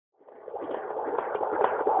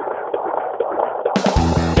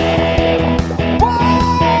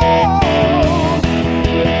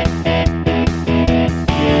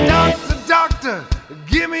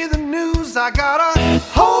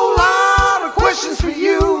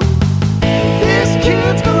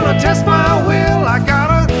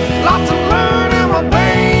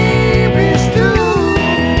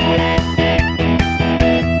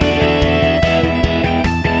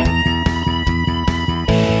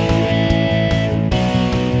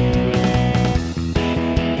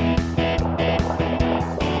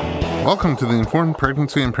Welcome to the Informed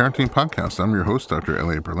Pregnancy and Parenting Podcast. I'm your host, Dr.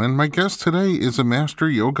 Elliot Berlin. My guest today is a master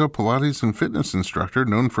yoga, Pilates, and fitness instructor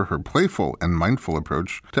known for her playful and mindful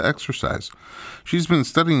approach to exercise. She's been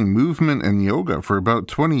studying movement and yoga for about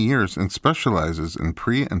 20 years and specializes in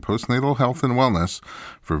pre- and postnatal health and wellness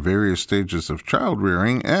for various stages of child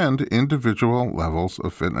rearing and individual levels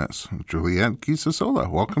of fitness. Juliet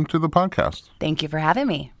Gisasola, welcome to the podcast. Thank you for having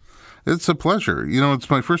me. It's a pleasure. You know, it's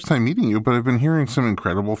my first time meeting you, but I've been hearing some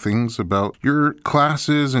incredible things about your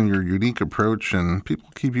classes and your unique approach, and people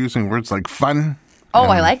keep using words like fun. Oh,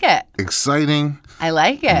 I like it. Exciting. I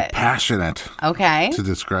like it. Passionate. Okay. To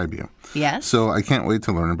describe you. Yes. So I can't wait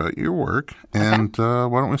to learn about your work. And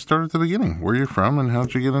why don't we start at the beginning? Where are you from and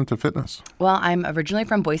how'd you get into fitness? Well, I'm originally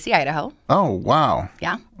from Boise, Idaho. Oh, wow.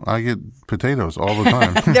 Yeah. I get potatoes all the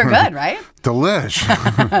time. They're good, right? Delish.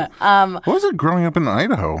 What was it growing up in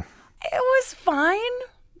Idaho? It was fine.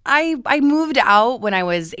 I moved out when I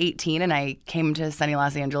was 18 and I came to sunny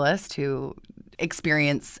Los Angeles to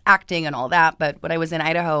experience acting and all that. But when I was in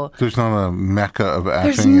Idaho, There's not a mecca of acting.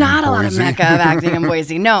 there's not in a lot of Boise. mecca of acting in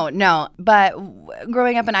Boise. No. But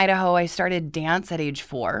growing up in Idaho, I started dance at age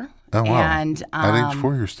 4. Oh, wow. And At age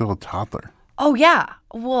 4, you're still a toddler. Oh, yeah.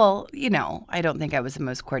 Well, you know, I don't think I was the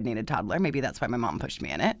most coordinated toddler. Maybe that's why my mom pushed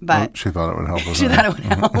me in it. But She thought it would help. she thought it would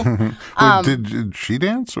help. Wait, did she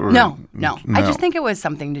dance? Or No. I just think it was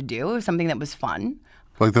something to do. It was something that was fun.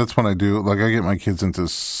 Like, that's when I do, like, I get my kids into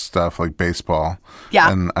stuff like baseball.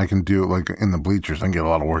 Yeah. And I can do it, like, in the bleachers and get a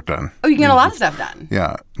lot of work done. Oh, you can get a lot of stuff done.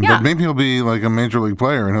 Yeah. Yeah. But maybe he'll be, like, a major league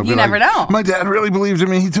player. And he'll You be never like, know. My dad really believed in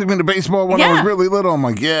me. He took me to baseball when I was Yeah. really little. I'm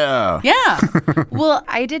like, yeah. Yeah. Well,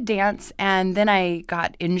 I did dance, and then I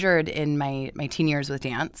got injured in my teen years with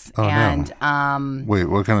dance. Oh, no. And Wait,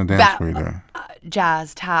 what kind of dance were you doing?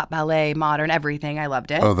 jazz, tap, ballet, modern, everything. I loved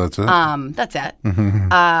it. Oh, that's it? That's it.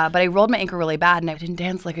 But I rolled my ankle really bad, and I didn't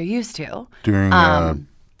dance like I used to. During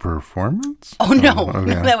performance? Oh, no.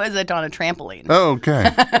 okay. That was on a trampoline. Oh,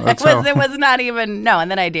 okay. That's It was not even, no. And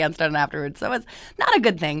then I danced on it afterwards. So it was not a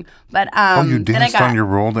good thing. But Oh, you then danced on your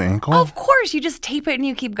rolled ankle? Of course. You just tape it and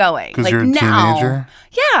you keep going. 'Cause Like you're a now. teenager?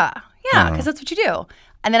 Yeah. Because that's what you do.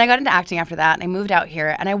 And then I got into acting after that, and I moved out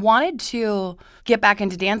here. And I wanted to get back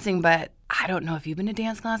into dancing, but I don't know if you've been to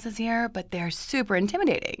dance classes here, but they're super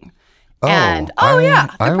intimidating. Yeah,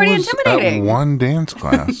 they're pretty intimidating. At one dance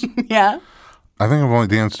class. Yeah. I think I've only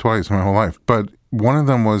danced twice my whole life, but one of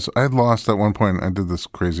them was I had lost at one point. I did this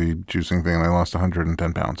crazy juicing thing, and I lost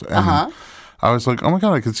 110 pounds. And I was like, oh my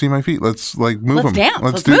God, I can see my feet. Let's like move them. Let's dance.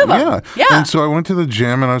 Let's move them. Yeah. And so I went to the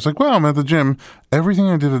gym, and I was like, wow, I'm at the gym. Everything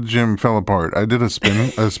I did at the gym fell apart. I did a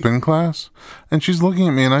spin class, and she's looking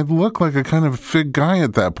at me, and I look like a kind of fit guy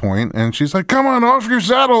at that point. And she's like, come on, off your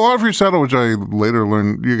saddle, which I later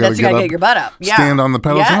learned you got to get your butt up. Yeah. Stand on the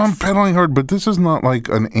pedals. Yes. And I'm pedaling hard, but this is not like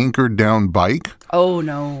an anchored down bike. Oh,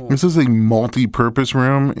 no. This is a multi-purpose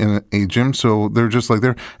room in a gym, so they're just like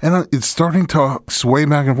there. And it's starting to sway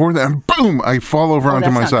back and forth, and boom, I fall over onto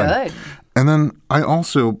my that's not side. good. And then I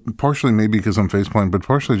also, partially maybe because I'm faceplanting, but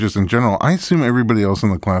partially just in general, I assume everybody else in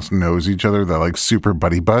the class knows each other. They're like super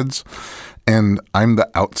buddy buds. And I'm the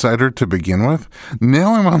outsider to begin with.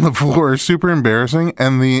 Now I'm on the floor, super embarrassing.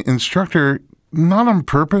 And the instructor, not on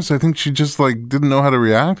purpose, I think she just like didn't know how to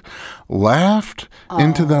react, laughed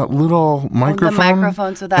into that little microphone. The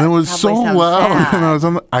microphone, so that and it was so probably sounds loud. sad. And I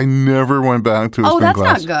was I never went back to a Oh, spin that's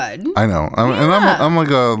class. not good. I know. And I'm like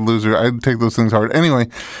a loser. I take those things hard. Anyway,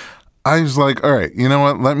 I was like, all right, you know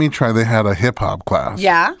what? Let me try. They had a hip hop class.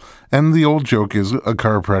 Yeah. And the old joke is a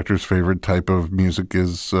chiropractor's favorite type of music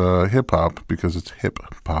is hip hop because it's hip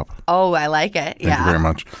hop. Oh, I like it. Thank you very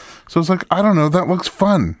much. So it's like, I don't know, that looks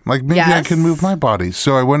fun. Like maybe I can move my body.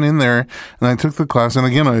 So I went in there and I took the class. And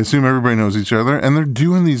again, I assume everybody knows each other. And they're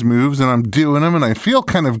doing these moves and I'm doing them and I feel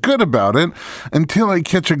kind of good about it until I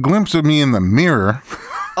catch a glimpse of me in the mirror.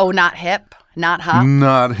 Oh, not hip? Not hop?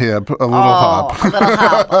 Not hip, a little hop. A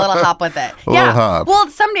little hop with it. A little hop. Well,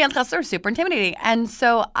 some dance classes are super intimidating. And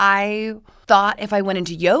so I thought if I went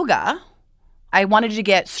into yoga, I wanted to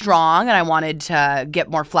get strong and I wanted to get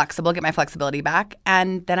more flexible, get my flexibility back.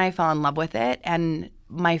 And then I fell in love with it. And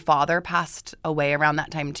my father passed away around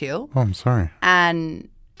that time too. Oh, I'm sorry. And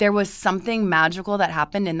there was something magical that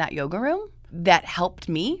happened in that yoga room that helped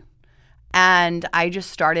me. And I just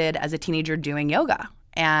started as a teenager doing yoga.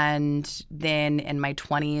 And then in my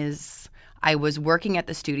 20s, I was working at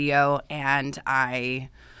the studio and I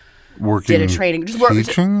did a training. Just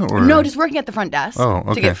teaching? Just working at the front desk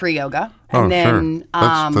to get free yoga. Sure. And then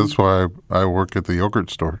That's why I work at the yogurt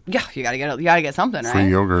store. Yeah, you gotta get something, right? Free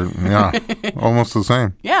yogurt, yeah. Almost the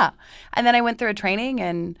same. Yeah. And then I went through a training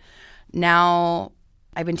and now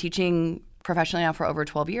I've been teaching professionally now for over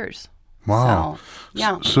 12 years. Wow. So,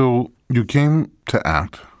 yeah. So you came to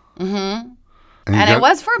act. Mm-hmm. And I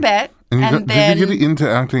was for a bit. And then, did you get into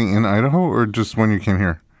acting in Idaho or just when you came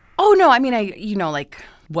here? Oh, no. I mean, like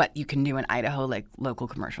what you can do in Idaho, like local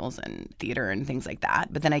commercials and theater and things like that.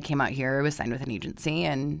 But then I came out here, I was signed with an agency.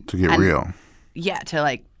 To get real. Yeah,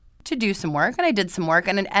 to do some work. And I did some work.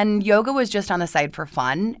 And yoga was just on the side for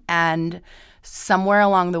fun. And somewhere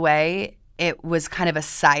along the way, it was kind of a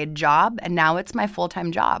side job. And now it's my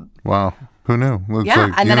full-time job. Wow. Who knew? It's yeah,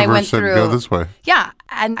 like and then I went said, through. Go this way. Yeah,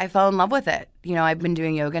 and I fell in love with it. I've been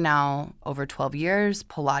doing yoga now over 12 years,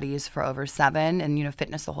 Pilates for over 7, and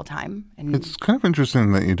fitness the whole time. And it's kind of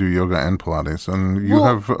interesting that you do yoga and Pilates, and you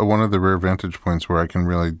have one of the rare vantage points where I can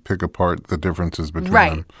really pick apart the differences between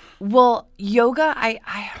them. Well, yoga, I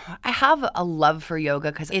have a love for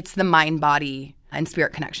yoga because it's the mind, body, and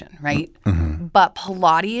spirit connection, right? Mm-hmm. But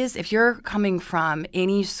Pilates, if you're coming from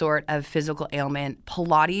any sort of physical ailment,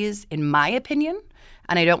 Pilates, in my opinion,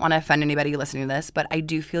 and I don't want to offend anybody listening to this, but I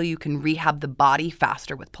do feel you can rehab the body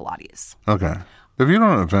faster with Pilates. Okay. If you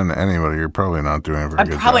don't offend anybody, you're probably not doing a very good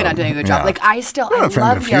job. I'm probably not doing a good job. Yeah. Like I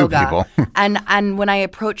love yoga. And when I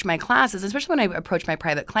approach my classes, especially when I approach my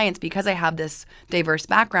private clients, because I have this diverse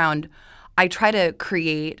background, I try to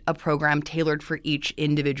create a program tailored for each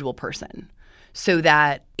individual person. So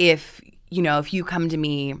that if you come to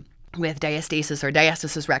me with diastasis or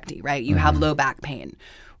diastasis recti, right? You have low back pain.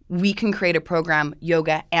 We can create a program,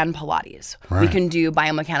 yoga and Pilates. Right. We can do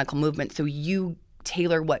biomechanical movement. So you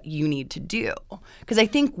tailor what you need to do. Because I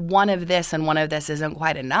think one of this and one of this isn't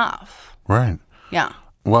quite enough. Right. Yeah.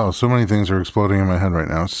 Wow, so many things are exploding in my head right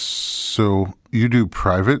now. So you do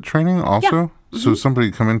private training also? Yeah. Mm-hmm. So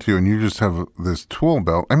somebody come into you and you just have this tool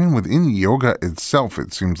belt. I mean, within yoga itself,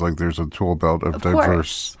 it seems like there's a tool belt of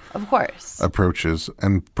diverse approaches.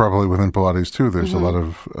 And probably within Pilates too, there's a lot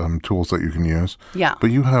of tools that you can use. Yeah.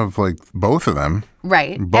 But you have like both of them.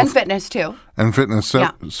 Right. And fitness too. And fitness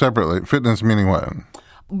separately. Fitness meaning what?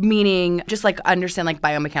 Meaning just like understand like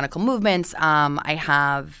biomechanical movements. I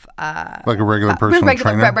have like a regular personal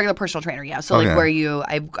trainer? Regular personal trainer, yeah. So like where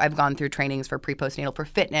I've gone through trainings for pre-postnatal for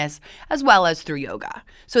fitness as well as through yoga.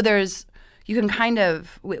 So you can kind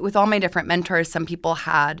of, with all my different mentors, some people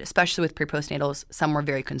had, especially with pre-postnatals, some were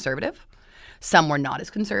very conservative, some were not as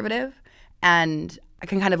conservative. And I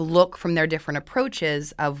can kind of look from their different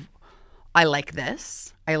approaches of, I like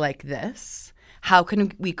this, how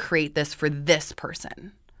can we create this for this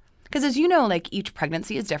person? Because as you know, like each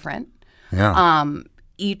pregnancy is different. Yeah.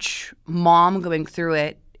 Each mom going through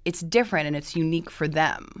it, it's different and it's unique for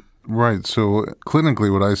them. Right. So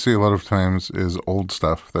clinically, what I see a lot of times is old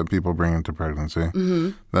stuff that people bring into pregnancy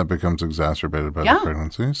that becomes exacerbated by the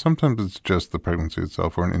pregnancy. Sometimes it's just the pregnancy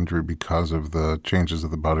itself or an injury because of the changes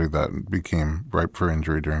of the body that became ripe for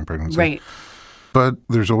injury during pregnancy. Right. But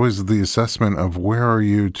there's always the assessment of where are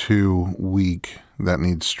you too weak that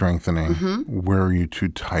needs strengthening? Where are you too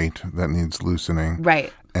tight that needs loosening?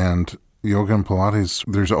 Right. And yoga and Pilates,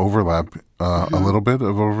 there's overlap, a little bit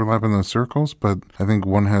of overlap in the circles, but I think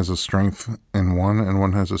one has a strength in one and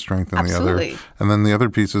one has a strength in the other. And then the other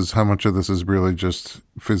piece is how much of this is really just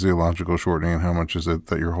physiological shortening and how much is it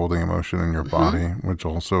that you're holding emotion in your body, which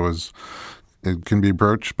also is... It can be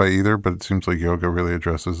broached by either, but it seems like yoga really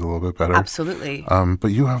addresses a little bit better. Absolutely. But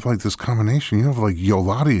you have like this combination. You have like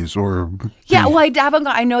Yolates or... Yeah, well,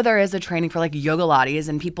 I know there is a training for like yoga lattes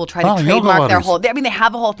and people try to trademark their whole... I mean, they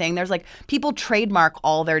have a whole thing. There's like people trademark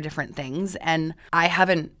all their different things and I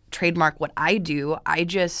haven't trademarked what I do. I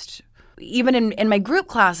just... Even in my group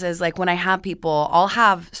classes, like when I have people, I'll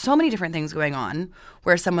have so many different things going on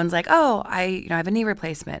where someone's like, oh, I have a knee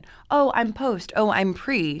replacement. Oh, I'm post. Oh, I'm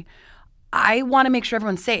pre. I want to make sure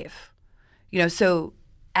everyone's safe, so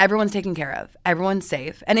everyone's taken care of, everyone's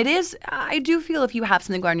safe. And I do feel if you have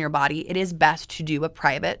something going on in your body, it is best to do a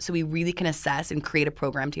private so we really can assess and create a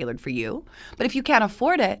program tailored for you. But if you can't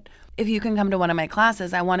afford it, if you can come to one of my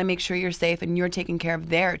classes, I want to make sure you're safe and you're taken care of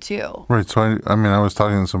there too. Right. So, I was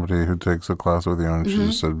talking to somebody who takes a class with you and she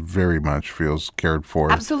just said very much feels cared for.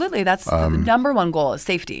 Absolutely. That's the number one goal is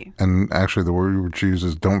safety. And actually the word she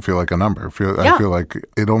uses, don't feel like a number. I feel like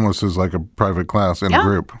it almost is like a private class in a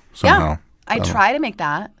group somehow. Yeah. I try to make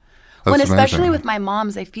that. Especially with my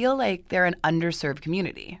moms, I feel like they're an underserved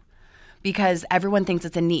community. Because everyone thinks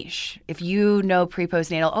it's a niche. If you know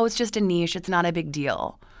pre-postnatal, it's just a niche, it's not a big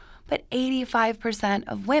deal. But 85%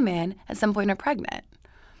 of women at some point are pregnant.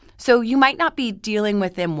 So you might not be dealing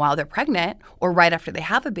with them while they're pregnant or right after they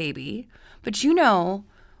have a baby, but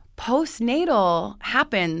postnatal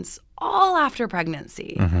happens all after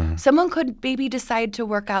pregnancy. Someone could maybe decide to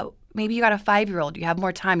work out maybe you got a 5-year-old, you have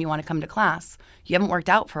more time, you want to come to class, you haven't worked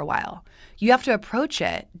out for a while. You have to approach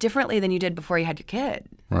it differently than you did before you had your kid.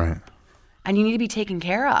 Right. And you need to be taken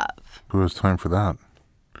care of. Who has time for that?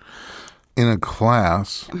 In a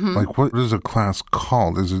class, like what is a class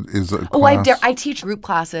called? Is a class? I teach group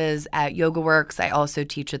classes at Yoga Works. I also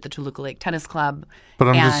teach at the Toluca Lake Tennis Club. But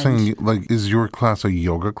I'm just saying, like, is your class a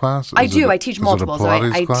yoga class? I teach multiple. Is it a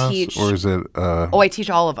Pilates I class, teach, or is it? I teach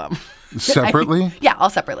all of them Separately? Yeah, all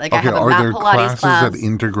separately. Like Okay, I have a are mat there Pilates classes class. that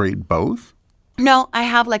integrate both? No, I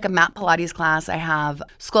have like a mat Pilates class. I have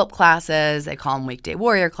sculpt classes. I call them weekday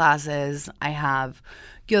warrior classes. I have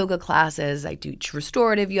yoga classes. I teach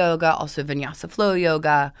restorative yoga, also vinyasa flow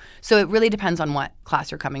yoga. So it really depends on what class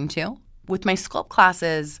you're coming to. With my sculpt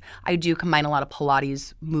classes, I do combine a lot of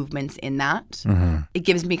Pilates movements in that. It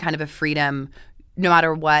gives me kind of a freedom, no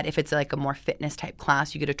matter what. If it's like a more fitness type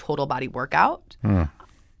class, you get a total body workout,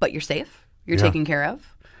 but you're safe. You're taken care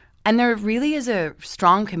of. And there really is a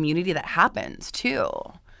strong community that happens too.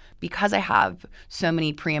 Because I have so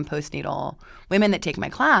many pre and postnatal women that take my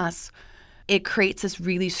class, it creates this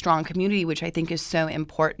really strong community, which I think is so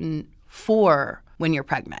important for when you're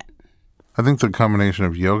pregnant. I think the combination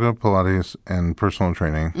of yoga, Pilates, and personal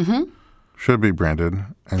training should be branded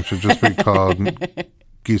and should just be called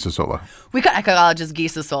Gisa Sola. I could call it just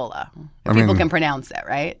Gisa Sola. People can pronounce it,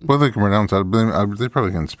 right? Well, they can pronounce it. They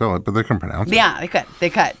probably can't spell it, but they can pronounce it. Yeah, they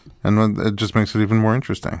could. And it just makes it even more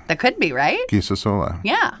interesting. That could be, right? Gisa Sola.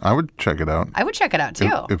 Yeah. I would check it out. I would check it out,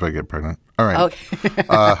 too. If I get pregnant. All right. Okay.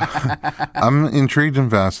 I'm intrigued and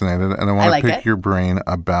fascinated, and I want to pick it. your brain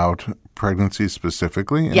about pregnancy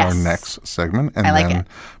specifically in our next segment, and then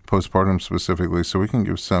postpartum specifically, so we can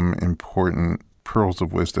give some important pearls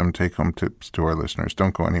of wisdom, take-home tips to our listeners.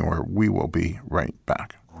 Don't go anywhere. We will be right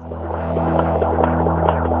back.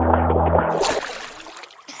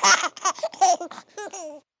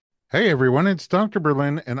 Hey everyone, it's Dr.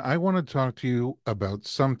 Berlin, and I want to talk to you about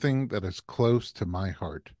something that is close to my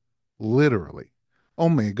heart. Literally.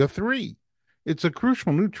 Omega-3. It's a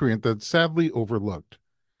crucial nutrient that's sadly overlooked.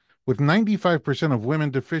 With 95% of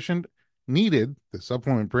women deficient, Needed, the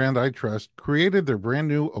supplement brand I trust, created their brand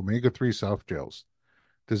new Omega-3 soft gels.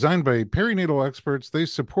 Designed by perinatal experts, they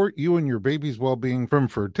support you and your baby's well-being from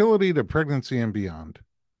fertility to pregnancy and beyond.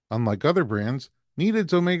 Unlike other brands,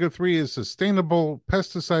 Needed's Omega-3 is sustainable,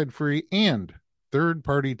 pesticide-free, and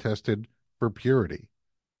third-party tested for purity.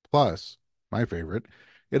 Plus, my favorite,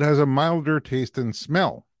 it has a milder taste and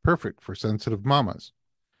smell, perfect for sensitive mamas.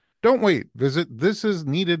 Don't wait. Visit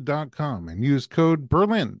thisisneeded.com and use code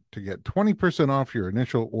BERLIN to get 20% off your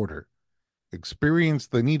initial order. Experience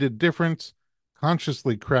the needed difference,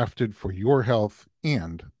 consciously crafted for your health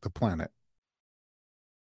and the planet.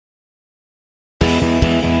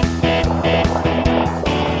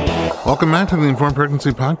 Welcome back to the Informed Pregnancy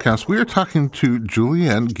Podcast. We are talking to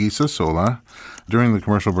Juliet Gisa Sola. During the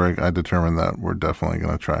commercial break, I determined that we're definitely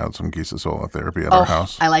going to try out some Gisa Sola therapy at our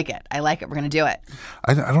house. I like it. We're going to do it.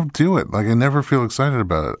 I don't do it. Like, I never feel excited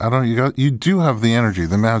about it. You do have the energy,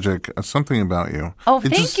 the magic, something about you. Oh,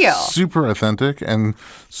 thank you. It's super authentic, and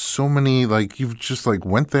so many, like, you've just, like,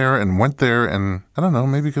 went there, and I don't know,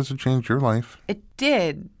 maybe because it changed your life. It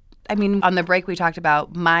did. I mean, on the break we talked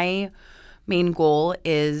about my main goal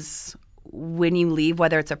is when you leave,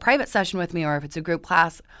 whether it's a private session with me or if it's a group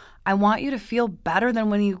class, I want you to feel better than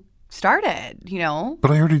when you started, you know?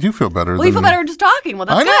 But I already do feel better. Well, you feel better just talking. Well,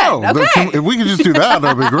 that's good. I know. Okay. If we could just do that,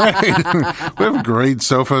 that'd be great. We have great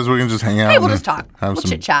sofas. We can just hang out. Hey, we'll just talk. Have some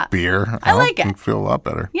chit-chat. Beer. I like it. And feel a lot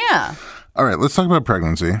better. Yeah. All right, let's talk about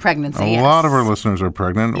pregnancy. A lot of our listeners are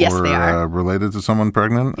pregnant or they are. Related to someone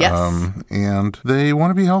pregnant. Yes. And they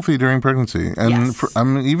want to be healthy during pregnancy. And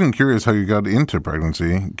I'm even curious how you got into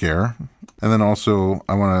pregnancy, Gare. And then also,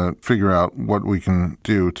 I want to figure out what we can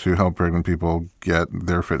do to help pregnant people get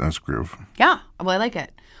their fitness groove. Yeah. Well, I like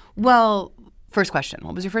it. Well, first question.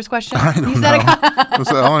 What was your first question? I don't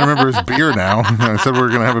know. All I remember is beer now. I said we were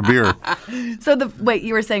going to have a beer. So,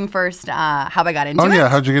 you were saying first how I got into it? Oh, yeah.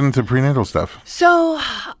 How'd you get into prenatal stuff? So,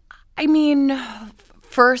 I mean,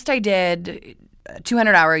 first I did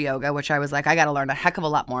 200-hour yoga, which I was like, I got to learn a heck of a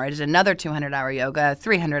lot more. I did another 200-hour yoga,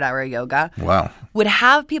 300-hour yoga. Wow. Would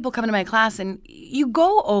have people come to my class, and you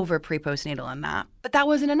go over pre-postnatal and that, but that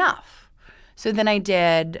wasn't enough. So then I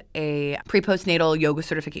did a pre-postnatal yoga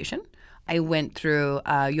certification. I went through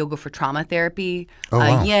yoga for trauma therapy,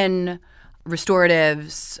 yin,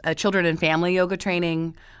 restoratives, children and family yoga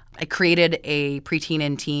training. I created a preteen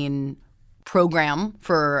and teen program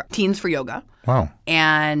for teens for yoga. Wow.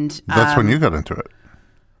 And that's when you got into it.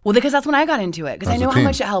 Well, because that's when I got into it, because I know how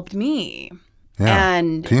much it helped me. Yeah.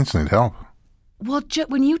 And teens need help. Well,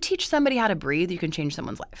 when you teach somebody how to breathe, you can change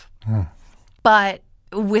someone's life. But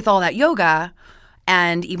with all that yoga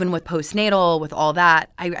and even with postnatal, with all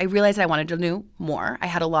that, I realized I wanted to do more. I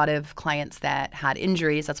had a lot of clients that had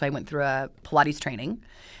injuries. That's why I went through a Pilates training.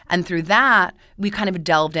 And through that, we kind of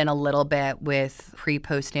delved in a little bit with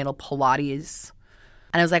pre-postnatal Pilates.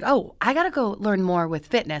 And I was like, oh, I got to go learn more with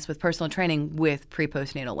fitness, with personal training, with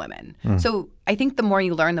pre-postnatal women. So I think the more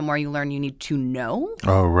you learn you need to know.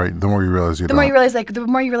 Oh, right. The more you realize you don't. The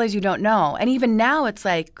more you realize you don't know. And even now it's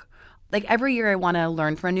like every year I want to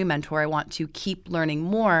learn from a new mentor. I want to keep learning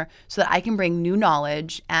more so that I can bring new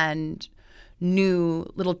knowledge and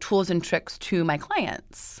new little tools and tricks to my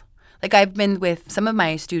clients. Like I've been with some of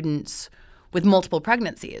my students with multiple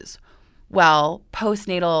pregnancies. Well,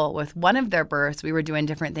 postnatal with one of their births, we were doing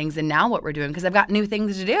different things than now what we're doing because I've got new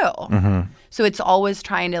things to do. So it's always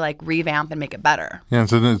trying to like revamp and make it better. Yeah,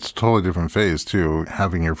 so it's a totally different phase too,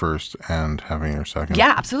 having your first and having your second.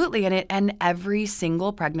 Yeah, absolutely. And every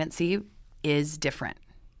single pregnancy is different.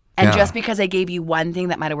 And just because I gave you one thing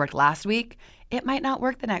that might have worked last week, it might not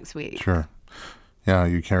work the next week. Sure. Yeah,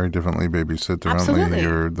 you carry differently, babysit differently.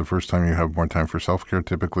 Absolutely. The first time you have more time for self-care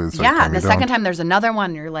typically. And the second time there's another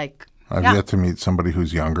one, you're like... I've yet to meet somebody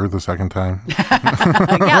who's younger the second time.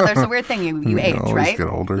 There's a weird thing. You age, always right? Get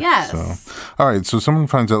older. Yes. So. All right, so someone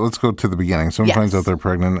finds out, let's go to the beginning. Someone finds out they're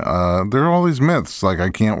pregnant. There are all these myths, like I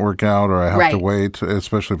can't work out or I have to wait,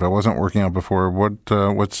 especially if I wasn't working out before.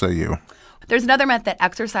 What say you? There's another myth that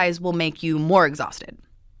exercise will make you more exhausted.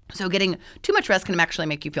 So getting too much rest can actually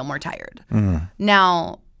make you feel more tired.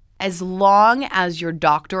 Now, as long as your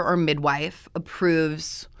doctor or midwife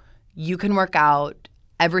approves you can work out,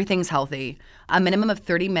 everything's healthy, a minimum of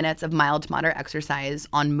 30 minutes of mild to moderate exercise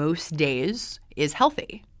on most days is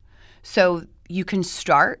healthy. So you can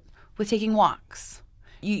start with taking walks.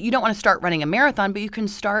 You don't want to start running a marathon, but you can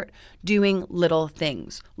start doing little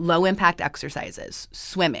things, low impact exercises,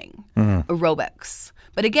 swimming, aerobics.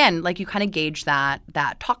 But again, like you kind of gauge that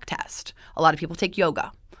talk test. A lot of people take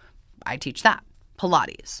yoga. I teach that.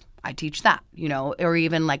 Pilates. I teach that, or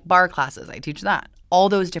even like bar classes. I teach that. All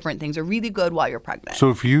those different things are really good while you're pregnant.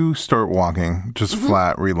 So if you start walking, just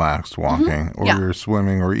flat, relaxed walking, or you're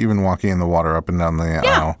swimming, or even walking in the water up and down the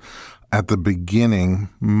aisle, at the beginning,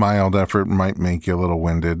 mild effort might make you a little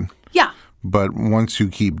winded. Yeah. But once you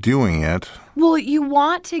keep doing it... Well, you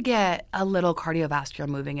want to get a little cardiovascular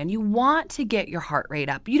moving, and you want to get your heart rate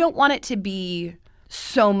up. You don't want it to be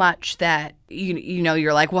so much that,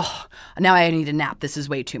 you're like, well, now I need a nap. This is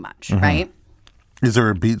way too much, right? Is there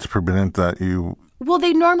a beats per minute that you... Well,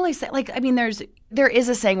 they normally say, there is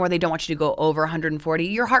a saying where they don't want you to go over 140.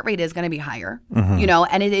 Your heart rate is going to be higher,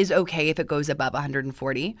 and it is okay if it goes above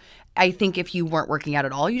 140. I think if you weren't working out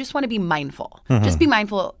at all, you just want to be mindful. Just be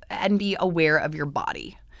mindful and be aware of your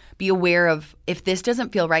body. Be aware of, if this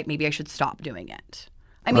doesn't feel right, maybe I should stop doing it.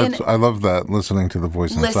 I love that, listening to the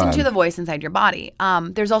voice inside. Listen to the voice inside your body.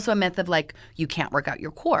 There's also a myth of you can't work out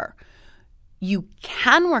your core. You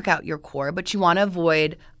can work out your core, but you want to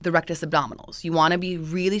avoid the rectus abdominals. You want to be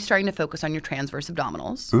really starting to focus on your transverse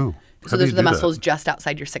abdominals. Ooh. So those are the muscles just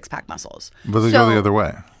outside your six-pack muscles. But they go the other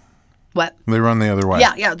way. What? They run the other way.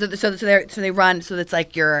 Yeah. So they run. So it's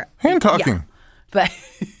like your hand talking. Yeah. But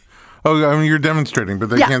oh, you're demonstrating, but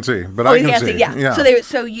they can't see. But I can see. Yeah.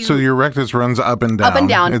 So your rectus runs up and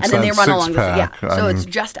down. And then they run along the So it's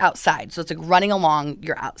just outside. So it's like running along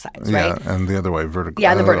your outsides, right? Yeah, and the other way, vertical.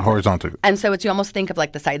 Yeah, and the vertical. Horizontal. And so you almost think of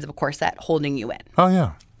like the sides of a corset holding you in. Oh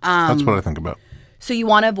yeah, that's what I think about. So you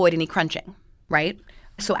want to avoid any crunching, right?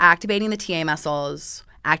 So activating the TA muscles,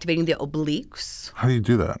 activating the obliques. How do you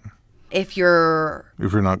do that? If you're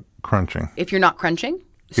not crunching. If you're not crunching.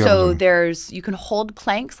 So you can hold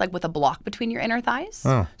planks like with a block between your inner thighs.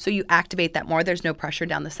 Oh. So you activate that more. There's no pressure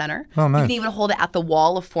down the center. Oh, nice. You can even hold it at the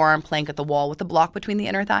wall, a forearm plank at the wall with a block between the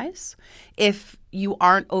inner thighs. If you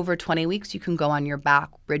aren't over 20 weeks, you can go on your back,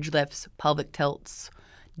 bridge lifts, pelvic tilts,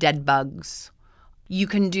 dead bugs. You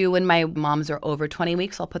can do, when my moms are over 20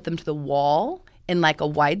 weeks, I'll put them to the wall in like a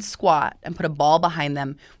wide squat and put a ball behind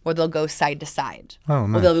them where they'll go side to side. Oh,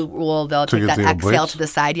 nice. They'll take that exhale obliques? To the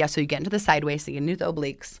side. Yeah, so you get into the sideways, so you get into the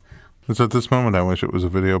obliques. It's at this moment I wish it was a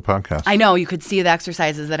video podcast. I know. You could see the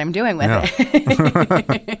exercises that I'm doing with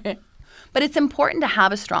it. But it's important to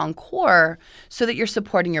have a strong core so that you're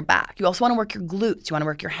supporting your back. You also want to work your glutes. You want to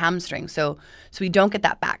work your hamstrings so you don't get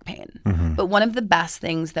that back pain. But one of the best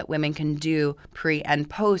things that women can do pre and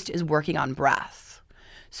post is working on breath.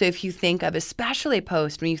 So if you think of, especially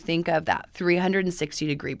post, when you think of that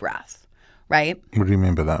 360-degree breath, right? What do you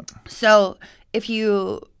mean by that? So if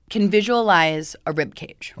you can visualize a rib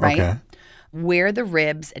cage, right? Okay. where the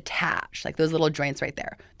ribs attach, like those little joints right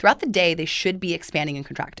there. Throughout the day, they should be expanding and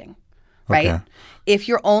contracting, right? Okay. If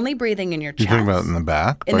you're only breathing in your chest. You're talking about in the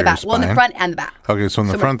back? In the back. Well, in the front and the back. Okay, so in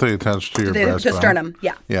the front they attach to your breastbone. The sternum,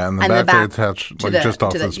 yeah. Yeah, and the back they attach just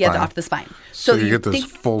off the spine. Yeah, off the spine. So you get this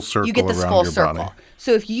full circle You get this around full your circle. body.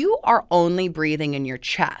 So if you are only breathing in your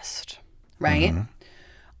chest, right? Mm-hmm.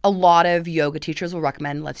 A lot of yoga teachers will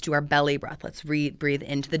recommend, let's do our belly breath. Let's breathe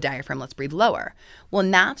into the diaphragm. Let's breathe lower. Well,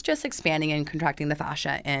 and that's just expanding and contracting the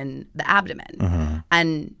fascia in the abdomen. Mm-hmm.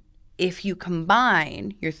 And if you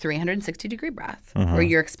combine your 360-degree breath, where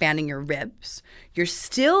you're expanding your ribs, you're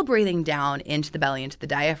still breathing down into the belly, into the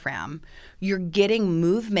diaphragm, you're getting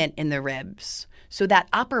movement in the ribs. So that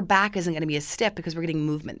upper back isn't going to be as stiff because we're getting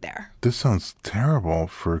movement there. This sounds terrible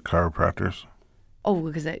for chiropractors. Oh,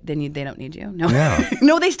 because they don't need you? No, Yeah.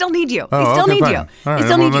 No, they still need you. Oh, They still okay, need fine. you. All They right,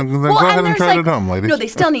 still well, need you. then go ahead and there's try it at home, ladies. No, they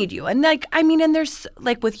still need you. And and there's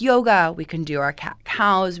like with yoga, we can do our cat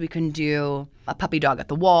cows, we can do a puppy dog at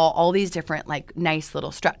the wall, all these different like nice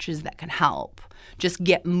little stretches that can help just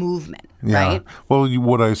get movement, right? Well,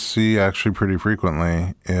 what I see actually pretty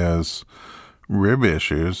frequently is rib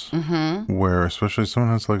issues where especially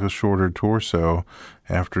someone has like a shorter torso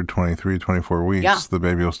after 23, 24 weeks, the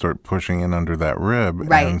baby will start pushing in under that rib.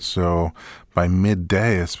 Right. And so by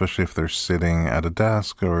midday, especially if they're sitting at a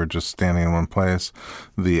desk or just standing in one place,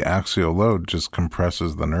 the axial load just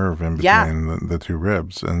compresses the nerve in between the two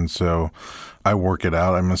ribs. And so I work it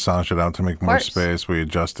out. I massage it out to make more space. We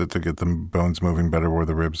adjust it to get the bones moving better where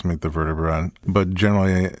the ribs meet the vertebra. But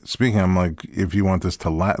generally speaking, I'm like, if you want this to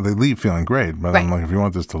last, they leave feeling great. But I'm like, if you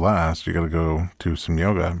want this to last, you got to go do some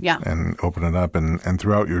yoga and open it up and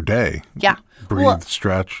throughout your day. Yeah. Breathe,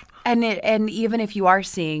 stretch. And even if you are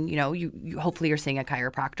seeing, you hopefully you're seeing a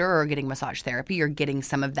chiropractor or getting massage therapy, you're getting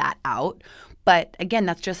some of that out. But again,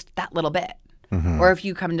 that's just that little bit. Or if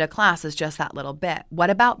you come into class, it's just that little bit. What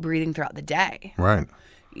about breathing throughout the day? Right.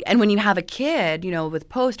 And when you have a kid, with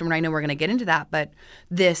post, and I know we're going to get into that, but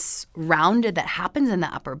this rounded that happens in the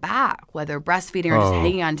upper back, whether breastfeeding or just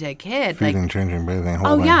hanging onto a kid. Feeding, changing, bathing,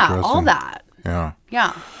 holding, dressing. All that. Yeah.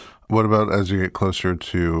 Yeah. What about as you get closer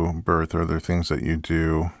to birth? Are there things that you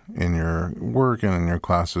do in your work and in your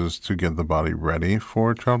classes to get the body ready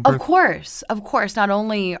for childbirth? Of course. Not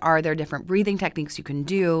only are there different breathing techniques you can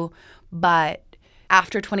do, but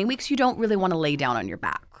after 20 weeks, you don't really want to lay down on your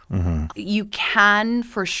back. You can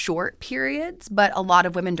for short periods, but a lot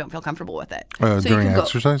of women don't feel comfortable with it. So during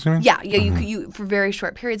exercise, you mean? Yeah, you for very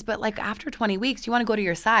short periods, but like after 20 weeks, you want to go to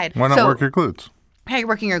your side. Why not work your glutes? Yeah, you're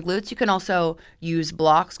working your glutes. You can also use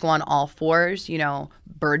blocks, go on all fours,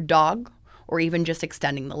 bird dog, or even just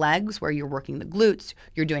extending the legs where you're working the glutes.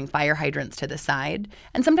 You're doing fire hydrants to the side.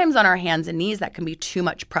 And sometimes on our hands and knees, that can be too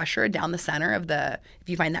much pressure down the center of if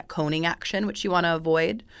you find that coning action, which you want to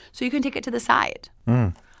avoid. So you can take it to the side.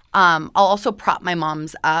 I'll also prop my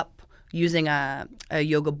moms up using a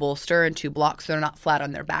yoga bolster and 2 blocks so they're not flat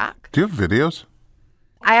on their back. Do you have videos?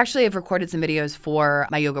 I actually have recorded some videos for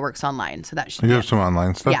my Yoga Works Online, so that should You have some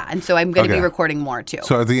online stuff? Yeah, and so I'm going to be recording more too.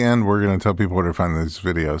 So at the end, we're going to tell people where to find these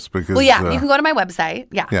videos because. Well, yeah, you can go to my website.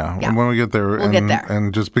 Yeah. And when we get there, we'll get there.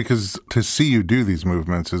 And just because to see you do these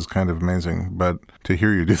movements is kind of amazing, but to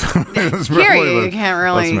hear you do them is you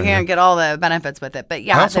can't get all the benefits with it. But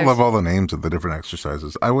yeah, I also love all the names of the different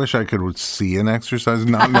exercises. I wish I could see an exercise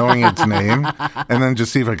not knowing its name, and then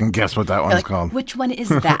just see if I can guess what that one's called. Which one is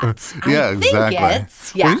that? Yeah, I exactly. think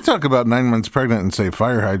it's When you talk about 9 months pregnant and say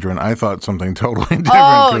fire hydrant, I thought something totally different.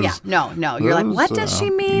 Oh, yeah. No. You're like, what does she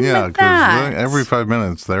mean with that? Every 5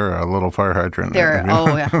 minutes, they're a little fire hydrant.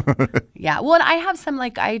 Yeah. Yeah. Well, and I have some,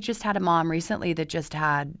 I just had a mom recently that just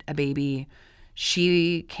had a baby.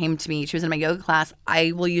 She came to me. She was in my yoga class.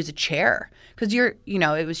 I will use a chair because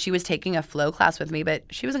she was taking a flow class with me, but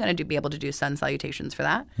she wasn't going to be able to do sun salutations for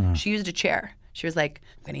that. She used a chair. She was like,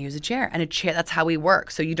 I'm going to use a chair. And a chair, that's how we work.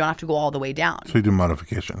 So you don't have to go all the way down. So you do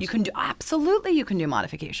modifications. You can do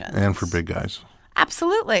modifications. And for big guys.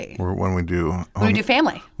 Absolutely. Or when we do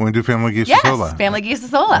family. When we do family Gisa Yes, Sola. family Gisa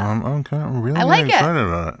Sola. I'm really like excited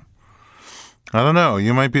about it. I don't know.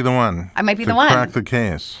 You might be the one. I might be the one. Crack the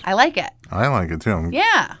case. I like it. I like it too.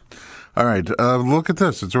 Yeah. All right. Look at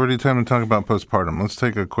this. It's already time to talk about postpartum. Let's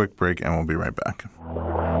take a quick break and we'll be right back.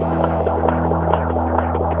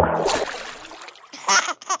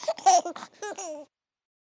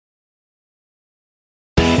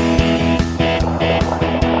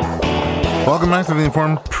 Welcome back to the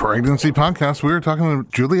Informed Pregnancy Podcast. We were talking to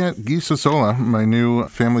Juliet Gisa Sola, my new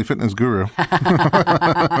family fitness guru.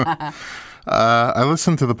 I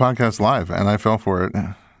listened to the podcast live, and I fell for it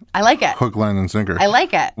I like it. Hook, line, and sinker. I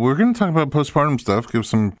like it. We're going to talk about postpartum stuff, give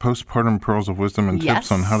some postpartum pearls of wisdom and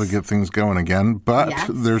tips on how to get things going again. But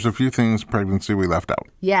there's a few things pregnancy we left out.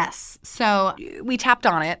 Yes. So we tapped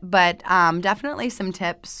on it, but definitely some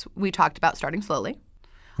tips. We talked about starting slowly.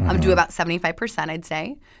 Do about 75%, I'd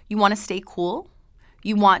say. You want to stay cool.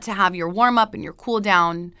 You want to have your warm up and your cool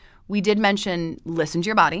down. We did mention listen to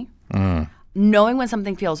your body. Knowing when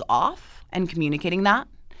something feels off and communicating that,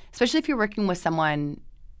 especially if you're working with someone,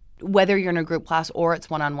 whether you're in a group class or it's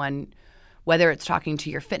one-on-one, whether it's talking to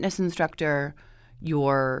your fitness instructor,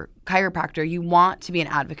 your chiropractor, you want to be an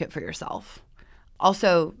advocate for yourself.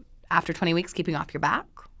 Also, after 20 weeks, keeping off your back,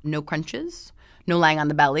 no crunches, no lying on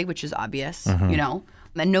the belly, which is obvious, and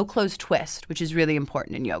no closed twist, which is really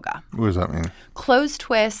important in yoga. What does that mean? Closed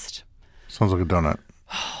twist. Sounds like a donut.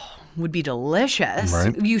 Would be delicious.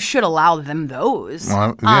 Right. You should allow them those.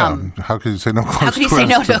 Well, how could you say no closed twist? How could you say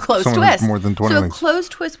no to a closed twist? More than 20 so weeks. A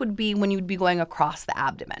closed twist would be when you'd be going across the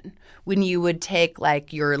abdomen, when you would take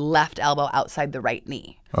like your left elbow outside the right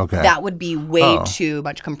knee. Okay. That would be way too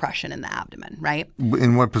much compression in the abdomen, right?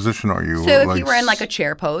 In what position are you? So if you were in like a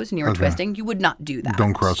chair pose and you were twisting, you would not do that.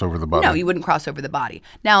 Don't cross over the body. No, you wouldn't cross over the body.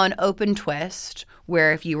 Now, an open twist,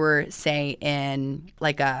 where if you were, say, in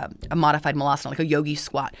like a modified malasana, like a yogi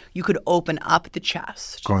squat, you could open up the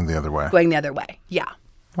chest. Going the other way. Going the other way, yeah.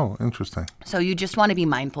 Oh, interesting. So you just want to be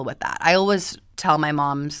mindful with that. I always tell my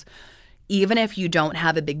moms, even if you don't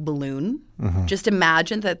have a big balloon, just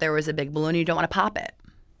imagine that there was a big balloon and you don't want to pop it.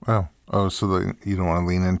 Oh, so that you don't want to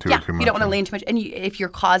lean into it too much. You don't want to lean too much. And if you're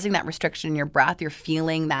causing that restriction in your breath, you're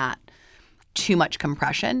feeling that too much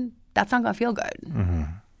compression, that's not going to feel good.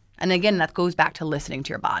 And again, that goes back to listening to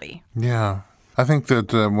your body. Yeah. I think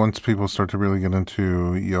that once people start to really get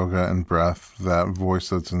into yoga and breath, that voice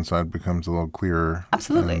that's inside becomes a little clearer.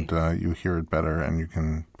 Absolutely. And you hear it better and you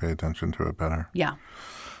can pay attention to it better. Yeah.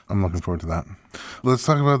 I'm looking forward to that. Let's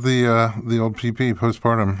talk about the old PP,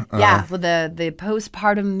 postpartum. The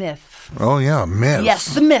postpartum myth. Oh, yeah, myths.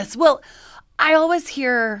 Yes, the myths. Well, I always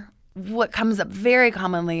hear what comes up very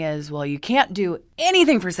commonly is, well, you can't do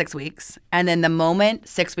anything for 6 weeks, and then the moment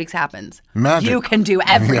 6 weeks happens, magic. You can do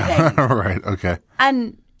everything. Yeah, right, okay.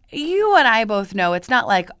 And you and I both know it's not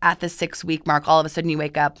like at the 6 week mark, all of a sudden you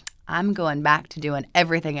wake up, I'm going back to doing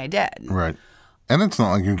everything I did. Right. And it's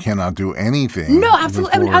not like you cannot do anything. No,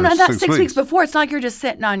 absolutely. And not 6 weeks before. It's not like you're just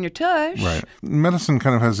sitting on your tush. Right. Medicine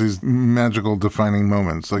kind of has these magical defining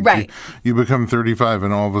moments. Like right. you become 35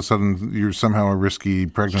 and all of a sudden you're somehow a risky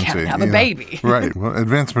pregnancy. You can't have a baby. Right. Well,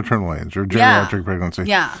 advanced maternal age or geriatric pregnancy.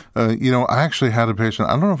 Yeah. I actually had a patient.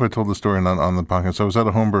 I don't know if I told the story on the podcast. I was at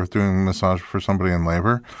a home birth doing massage for somebody in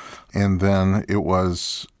labor. And then it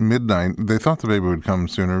was midnight. They thought the baby would come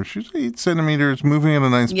sooner. She's 8 centimeters, moving at a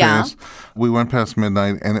nice pace. We went past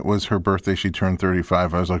midnight, and it was her birthday. She turned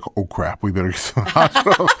 35. I was like, oh, crap, we better get to the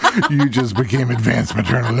hospital. You just became advanced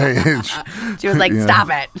maternal age. She was like, stop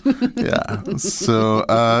it. Yeah.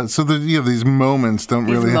 So these moments don't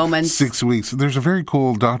really. 6 weeks. There's a very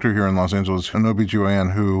cool doctor here in Los Angeles, an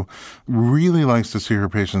OBGYN, who really likes to see her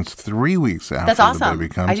patients 3 weeks after the baby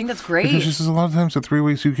comes. I think that's great. Because she says a lot of times at 3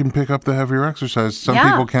 weeks you can pick up the heavier exercise. Some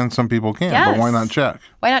people can, some people can't. Yes. But why not check?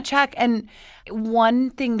 Why not check? And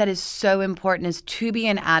one thing that is so important is to be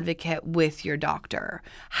an advocate with your doctor.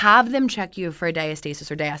 Have them check you for a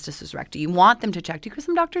diastasis or diastasis recti. You want them to check you because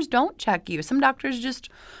some doctors don't check you. Some doctors just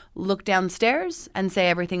look downstairs and say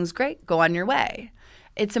everything's great, go on your way.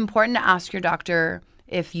 It's important to ask your doctor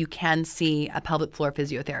if you can see a pelvic floor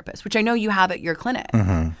physiotherapist, which I know you have at your clinic.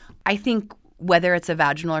 I think whether it's a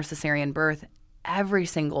vaginal or cesarean birth, every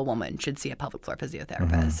single woman should see a pelvic floor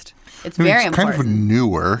physiotherapist. It's very important. It's kind of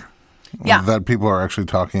newer that people are actually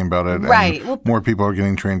talking about it. Right. And more people are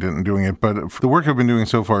getting trained in and doing it. But for the work I've been doing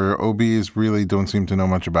so far, OBs really don't seem to know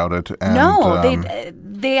much about it. And, no,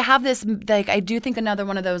 they have this, like, I do think another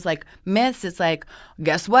one of those, like, myths. It's like,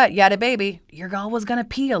 guess what? You had a baby. Your girl was going to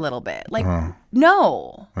pee a little bit. Like,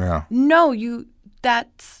 no. Yeah. No,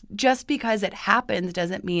 that's just because it happens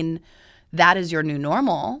doesn't mean that is your new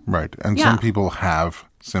normal. Right. And some people have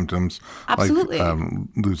symptoms Absolutely. like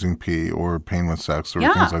losing pee or pain with sex or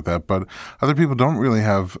things like that. But other people don't really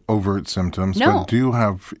have overt symptoms, but do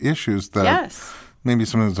have issues that maybe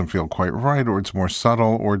something doesn't feel quite right, or it's more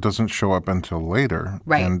subtle, or it doesn't show up until later.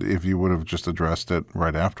 Right. And if you would have just addressed it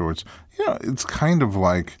right afterwards, it's kind of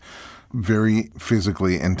like very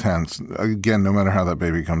physically intense. Again, no matter how that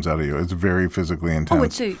baby comes out of you, it's very physically intense. Oh,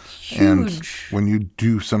 it's a huge. And when you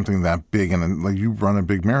do something that big and like you run a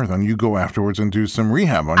big marathon, you go afterwards and do some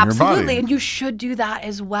rehab on your body. Absolutely, and you should do that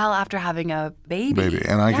as well after having a baby.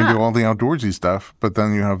 And I can do all the outdoorsy stuff, but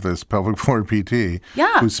then you have this pelvic floor PT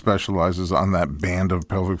who specializes on that band of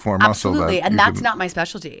pelvic floor muscle. Absolutely, and that's not my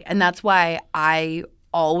specialty. And that's why I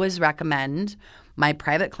always recommend my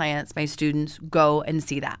private clients, my students, go and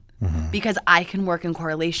see that. Because I can work in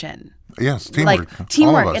correlation. Yes, teamwork. Like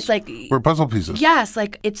teamwork. All of us. It's like we're puzzle pieces. Yes,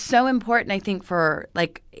 like it's so important, I think, for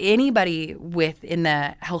like anybody within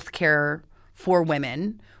the healthcare for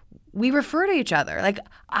women. We refer to each other. Like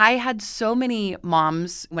I had so many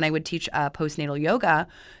moms when I would teach postnatal yoga.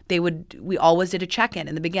 We always did a check-in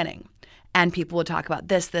in the beginning, and people would talk about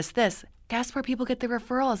this. Guess where people get the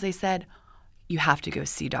referrals? They said, you have to go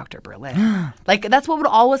see Dr. Berlin. Like, that's what would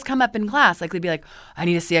always come up in class. Like, they'd be like, I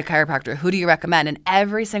need to see a chiropractor. Who do you recommend? And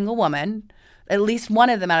every single woman, at least one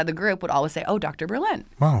of them out of the group, would always say, oh, Dr. Berlin.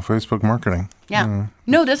 Wow, Facebook marketing. Yeah.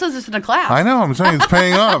 No, this was just in a class. I know. I'm saying it's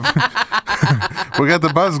paying off. We got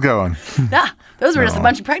the buzz going. Yeah. Those were just a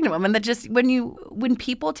bunch of pregnant women that just, when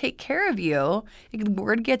people take care of you, the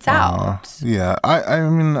word gets out. Yeah. I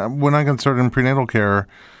mean, when I got started in prenatal care,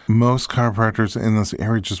 most chiropractors in this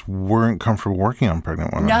area just weren't comfortable working on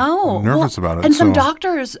pregnant women. No. Nervous about it. And some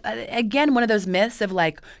doctors, again, one of those myths of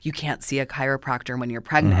like, you can't see a chiropractor when you're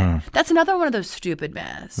pregnant. That's another one of those stupid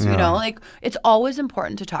myths. You know, like it's always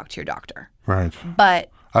important to talk to your doctor. Right. But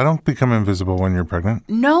I don't become invisible when you're pregnant.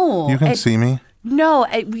 No. You can see me. No.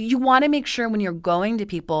 You want to make sure when you're going to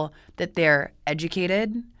people that they're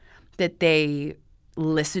educated, that they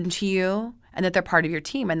listen to you, and that they're part of your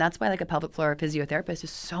team. And that's why like a pelvic floor physiotherapist is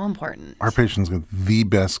so important. Our patients get the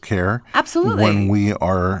best care. Absolutely. When we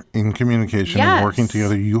are in communication and working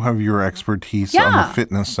together. You have your expertise on the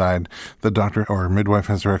fitness side. The doctor or midwife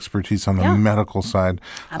has her expertise on the medical side.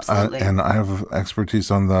 Absolutely. And I have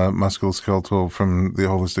expertise on the musculoskeletal from the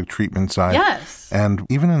holistic treatment side. Yes. And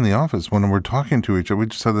even in the office, when we're talking to each other, we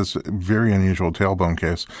just had this very unusual tailbone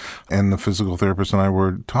case. And the physical therapist and I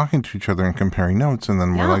were talking to each other and comparing notes. And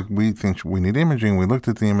then we're like, we think we need imaging. We looked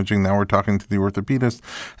at the imaging. Now we're talking to the orthopedist.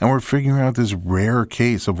 And we're figuring out this rare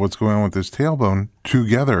case of what's going on with this tailbone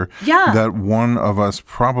together that one of us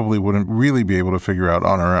probably wouldn't really be able to figure out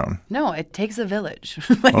on our own. No, it takes a village.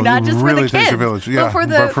 Like not just really for the kids, takes a village.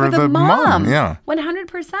 but for the mom. Yeah.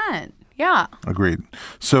 100%. Yeah. Agreed.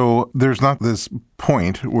 So there's not this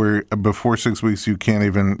point where before 6 weeks you can't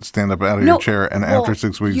even stand up out of your chair, and after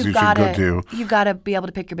 6 weeks you should go do. You've got to be able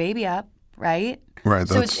to pick your baby up, right? Right.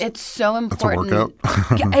 So it's so important. That's a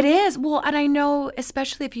workout. Yeah, it is. Well, and I know,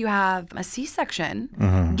 especially if you have a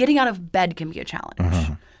C-section, getting out of bed can be a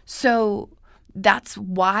challenge. So that's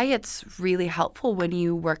why it's really helpful when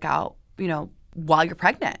you work out, while you're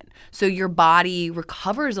pregnant. So your body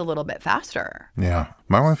recovers a little bit faster. Yeah.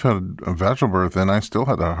 My wife had a vaginal birth, and I still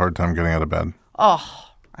had a hard time getting out of bed.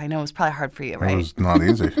 Oh, I know. It was probably hard for you, right? It was not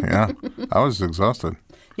easy. Yeah. I was exhausted.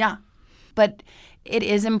 Yeah. But it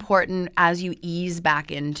is important as you ease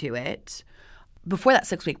back into it. Before that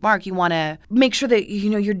 6-week mark, you want to make sure that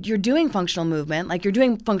you're doing functional movement, like you're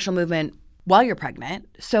doing functional movement while you're pregnant.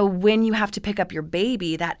 So when you have to pick up your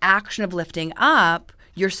baby, that action of lifting up,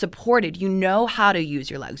 you're supported. You know how to use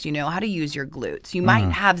your legs. You know how to use your glutes. You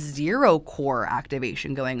might have zero core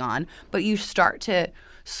activation going on, but you start to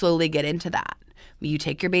slowly get into that. You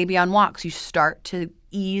take your baby on walks. You start to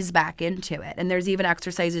ease back into it. And there's even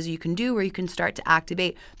exercises you can do where you can start to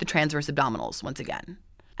activate the transverse abdominals once again.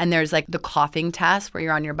 And there's like the coughing test where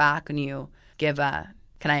you're on your back and you give a,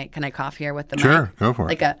 can I cough here with the mic? Sure, go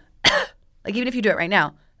for it. Like like even if you do it right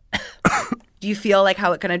now, do you feel like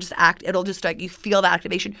how it kind of just act? It'll just like, you feel the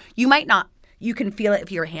activation. You might not, you can feel it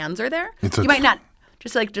if your hands are there. You might not,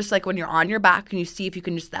 just like when you're on your back and you see if you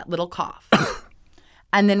can just that little cough.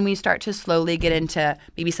 And then we start to slowly get into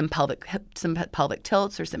maybe some pelvic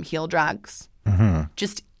tilts or some heel drags.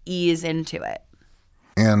 Just ease into it.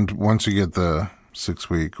 And once you get the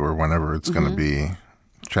 6-week or whenever it's going to be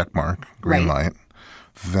check mark, green light,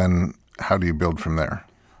 then how do you build from there?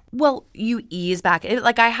 Well, you ease back.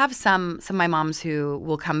 Like I have some of my moms who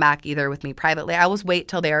will come back either with me privately. I always wait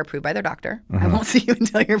till they are approved by their doctor. I won't see you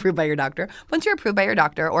until you're approved by your doctor. Once you're approved by your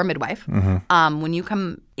doctor or midwife, when you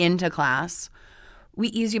come into class, we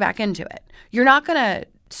ease you back into it. You're not going to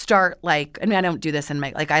start like, I mean, I don't do this in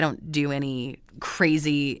my, like I don't do any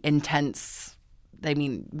crazy intense, I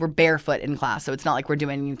mean, we're barefoot in class, so it's not like we're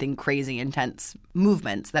doing anything crazy intense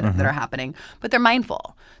movements that are happening, but they're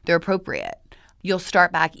mindful. They're appropriate. You'll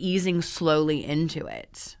start back easing slowly into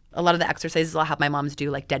it. A lot of the exercises I'll have my moms do,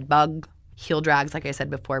 like dead bug, heel drags, like I said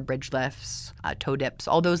before, bridge lifts, toe dips,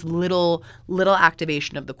 all those little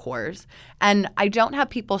activation of the cores. And I don't have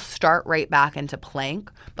people start right back into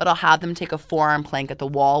plank, but I'll have them take a forearm plank at the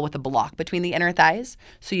wall with a block between the inner thighs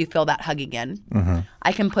so you feel that hugging in. Mm-hmm.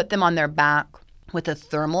 I can put them on their back with a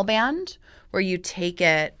thermal band where you take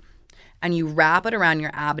it and you wrap it around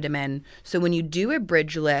your abdomen. So when you do a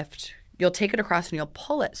bridge lift, you'll take it across and you'll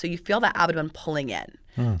pull it so you feel that abdomen pulling in.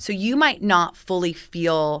 So you might not fully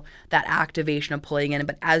feel that activation of pulling in,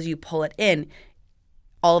 but as you pull it in,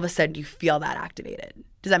 all of a sudden you feel that activated.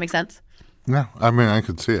 Does that make sense? Yeah, I mean, I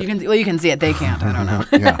could see it. You can see it. They can't. I don't know.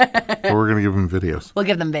 Yeah, but we're going to give them videos. We'll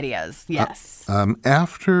give them videos, yes.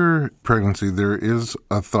 After pregnancy, there is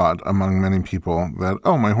a thought among many people that,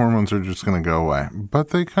 oh, my hormones are just going to go away. But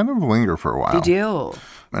they kind of linger for a while. They do.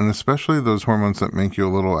 And especially those hormones that make you a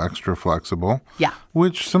little extra flexible. Yeah.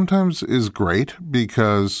 Which sometimes is great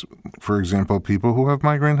because, for example, people who have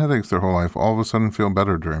migraine headaches their whole life all of a sudden feel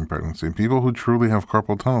better during pregnancy. People who truly have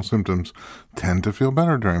carpal tunnel symptoms tend to feel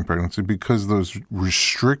better during pregnancy because those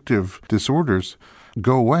restrictive disorders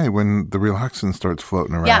go away when the relaxin starts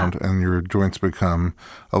floating around and your joints become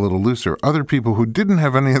a little looser. Other people who didn't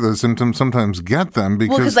have any of those symptoms sometimes get them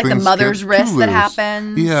because like the mother's wrist that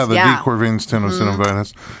happens. Yeah, the de Quervain's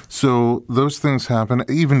tenosynovitis. So those things happen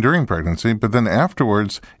even during pregnancy, but then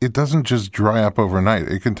afterwards, it doesn't just dry up overnight.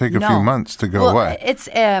 It can take a few months to go away. It's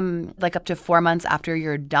like up to 4 months after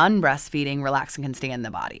you're done breastfeeding, relaxin can stay in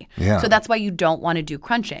the body. Yeah. So that's why you don't want to do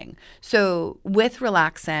crunching. So with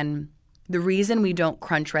relaxin, the reason we don't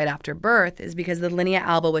crunch right after birth is because the linea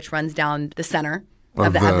alba, which runs down the center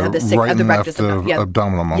of the rectus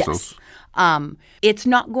abdominal muscles. Yes. It's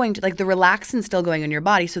not going to, like the relaxin's still going in your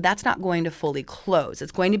body, so that's not going to fully close.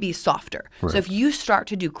 It's going to be softer. Right. So if you start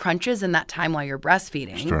to do crunches in that time while you're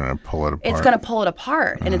breastfeeding, it's going to pull it apart. It's going to pull it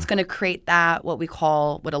apart, and it's going to create that, what we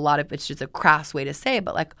call, it's just a crass way to say it,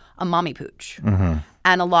 but like a mommy pooch. Mm-hmm.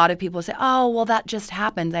 And a lot of people say, oh, well, that just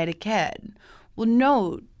happened. I had a kid. Well,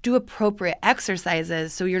 no, do appropriate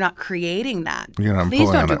exercises so you're not creating that. Please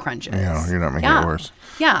don't do crunches. You're not making it worse.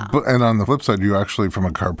 Yeah. And on the flip side, you actually, from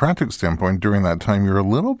a chiropractic standpoint, during that time, you're a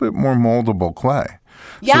little bit more moldable clay.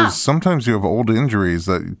 Yeah. So sometimes you have old injuries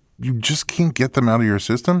that you just can't get them out of your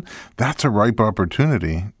system. That's a ripe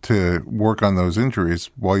opportunity to work on those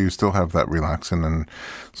injuries while you still have that relaxin and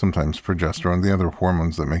sometimes progesterone, the other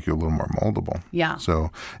hormones that make you a little more moldable. Yeah.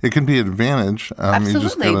 So it can be an advantage. Absolutely. You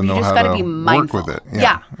just got to know how to be mindful. work with it.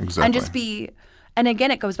 Yeah, exactly. And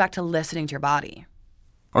again, it goes back to listening to your body.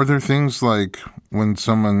 Are there things like when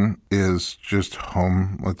someone is just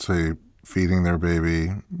home, let's say, feeding their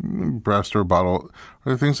baby, breast or bottle,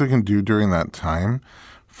 are there things they can do during that time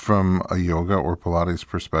from a yoga or Pilates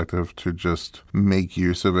perspective to just make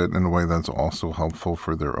use of it in a way that's also helpful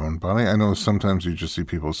for their own body? I know sometimes you just see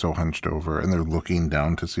people so hunched over and they're looking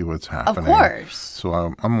down to see what's happening. Of course. So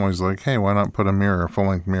I'm always like, hey, why not put a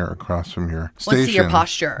full-length mirror across from your station? Let's see your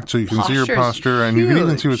posture. So you can see your posture and you can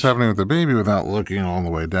even see what's happening with the baby without looking all the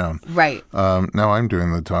way down. Right. Now I'm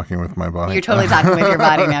doing the talking with my body. You're totally talking with your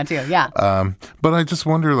body now too, yeah. But I just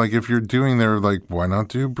wonder, like, if you're doing why not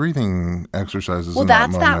do breathing exercises in that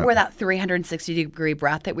moment? Where that 360-degree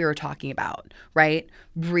breath that we were talking about, right?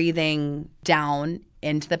 Breathing down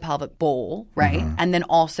into the pelvic bowl, right? Mm-hmm. And then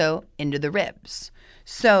also into the ribs.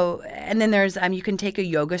 So, and then there's, you can take a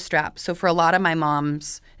yoga strap. So for a lot of my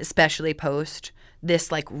moms, especially post,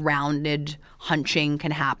 this like rounded hunching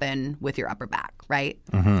can happen with your upper back, right?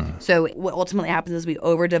 Mm-hmm. So what ultimately happens is we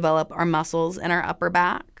overdevelop our muscles in our upper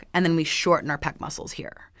back, and then we shorten our pec muscles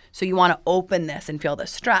here. So you want to open this and feel the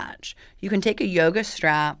stretch. You can take a yoga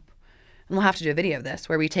strap, and we'll have to do a video of this,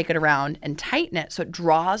 where we take it around and tighten it so it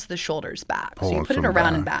draws the shoulders back. So you put it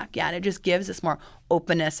around and back. Yeah, and it just gives us more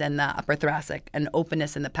openness in the upper thoracic and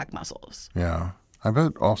openness in the pec muscles. Yeah. I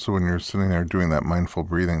bet also when you're sitting there doing that mindful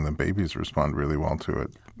breathing, the babies respond really well to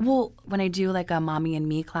it. Well, when I do like a Mommy and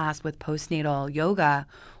Me class with postnatal yoga,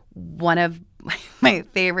 one of my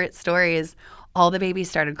favorite stories, all the babies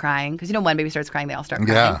started crying. Because, when baby starts crying, they all start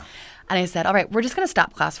crying. Yeah. And I said, all right, we're just going to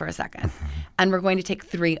stop class for a second. And we're going to take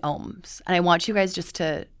 3 ohms. And I want you guys just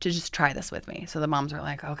to just try this with me. So the moms were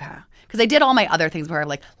like, okay. Because I did all my other things where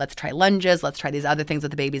like, let's try lunges, let's try these other things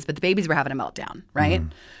with the babies. But the babies were having a meltdown, right?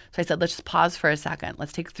 Mm. So I said, let's just pause for a second.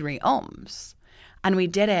 Let's take 3 ohms. And we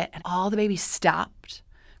did it. And all the babies stopped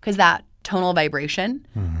because that tonal vibration,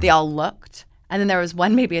 they all looked. And then there was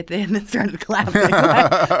one baby at the end that started clapping. Do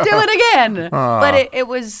it again. But it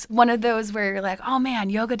was one of those where you're like, oh, man,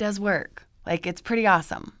 yoga does work. Like, it's pretty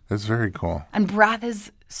awesome. It's very cool. And breath is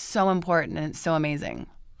so important, and it's so amazing.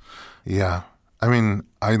 Yeah. I mean,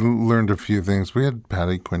 I learned a few things. We had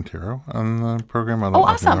Patty Quintero on the program. I don't Oh,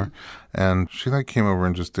 know if you know awesome. her. And she came over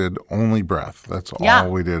and just did only breath. That's Yeah.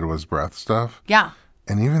 all we did was breath stuff. Yeah.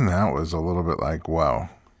 And even that was a little bit like, wow,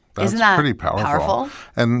 that's Isn't that pretty powerful.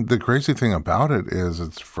 And the crazy thing about it is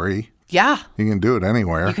it's free. Yeah. You can do it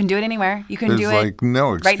anywhere. You can do it anywhere. You can There's do it like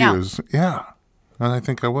no right now. excuse. Yeah. And I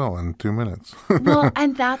think I will in 2 minutes. Well,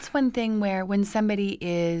 and that's one thing where when somebody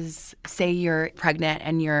is, say you're pregnant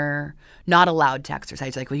and you're not allowed to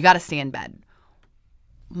exercise, like, well, you got to stay in bed.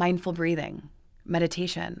 Mindful breathing,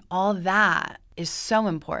 meditation, all that is so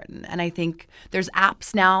important. And I think there's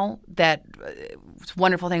apps now that, it's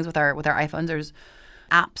wonderful things with our iPhones. There's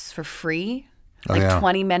apps for free, like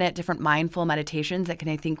 20-minute different mindful meditations that can,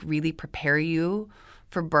 I think, really prepare you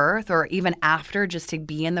for birth or even after, just to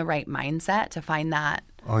be in the right mindset to find that.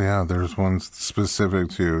 Oh, yeah. There's one specific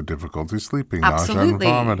to difficulty sleeping, nausea and Absolutely.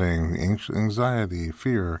 vomiting, anxiety,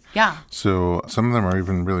 fear. Yeah. So some of them are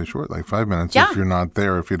even really short, like 5 minutes Yeah. if you're not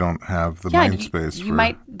there, if you don't have the Yeah, mind space. you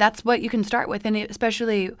might. That's what you can start with, and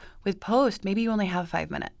especially with post, maybe you only have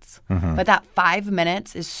 5 minutes, but that 5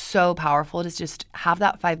 minutes is so powerful to just have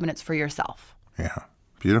that 5 minutes for yourself. Yeah.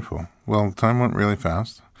 Beautiful. Well, time went really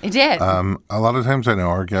fast. It did. A lot of times I know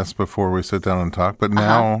our guests before we sit down and talk, but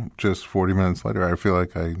now, just 40 minutes later, I feel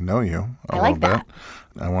like I know you a little like bit. that.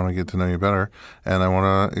 I want to get to know you better, and I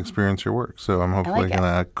want to experience your work. So I'm hopefully like it.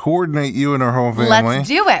 going to coordinate you and our whole family. Let's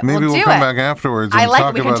do it. Maybe We'll we'll do come it. back afterwards I and like it.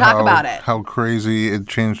 talk We can about talk how, about it. how crazy it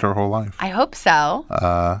changed our whole life. I hope so.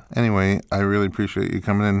 Anyway, I really appreciate you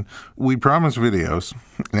coming in. We promised videos,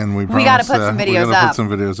 and we gotta promised put some we videos gotta up. put some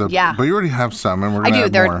videos up. Yeah. But you already have some, and we're I going to do.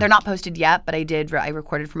 add They're more. they're not posted yet, but I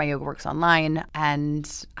recorded for my Yoga Works Online,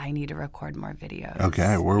 and I need to record more videos.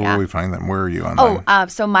 Okay, where Yeah. will we find them? Where are you online?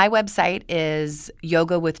 So my website is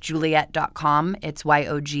yogawithjuliet.com. It's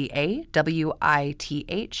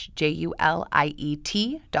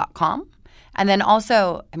YOGAWITHJULIET.com. And then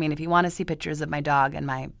also, I mean, if you want to see pictures of my dog and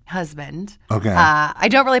my husband, Okay. I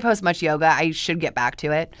don't really post much yoga. I should get back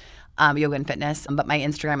to it, yoga and fitness. But my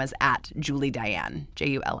Instagram is at Julie Diane,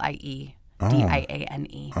 JULIEDIANE.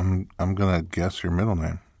 I'm gonna guess your middle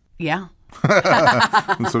name. Yeah,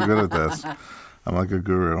 I'm so good at this. I'm like a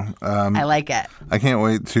guru. I like it. I can't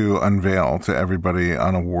wait to unveil to everybody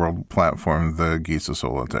on a world platform the Gisa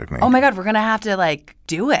Sola technique. Oh my God, we're gonna have to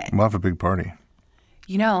do it. We'll have a big party.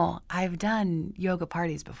 You know, I've done yoga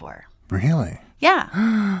parties before. Really?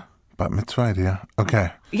 Yeah, Bat mitzvah idea.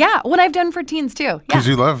 Okay. yeah. What I've done for teens too. Yeah, Because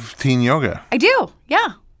you love teen yoga. I do.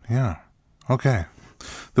 Yeah. Yeah. Okay.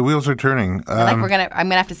 The wheels are turning. I'm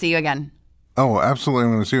gonna have to see you again. Oh, absolutely.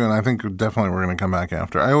 I'm going to see you. And I think definitely we're going to come back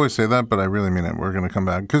after. I always say that, but I really mean it. We're going to come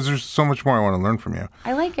back because there's so much more I want to learn from you.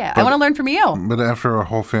 I like it. I want to learn from you. But after our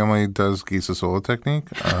whole family does Gisa Sola technique,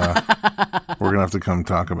 we're going to have to come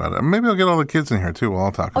talk about it. Maybe I'll get all the kids in here too. We'll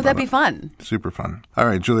all talk about it. That'd be fun. Super fun. All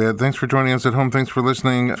right, Juliet, thanks for joining us at home. Thanks for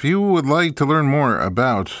listening. If you would like to learn more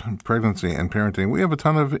about pregnancy and parenting, we have a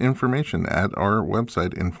ton of information at our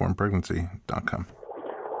website, informedpregnancy.com.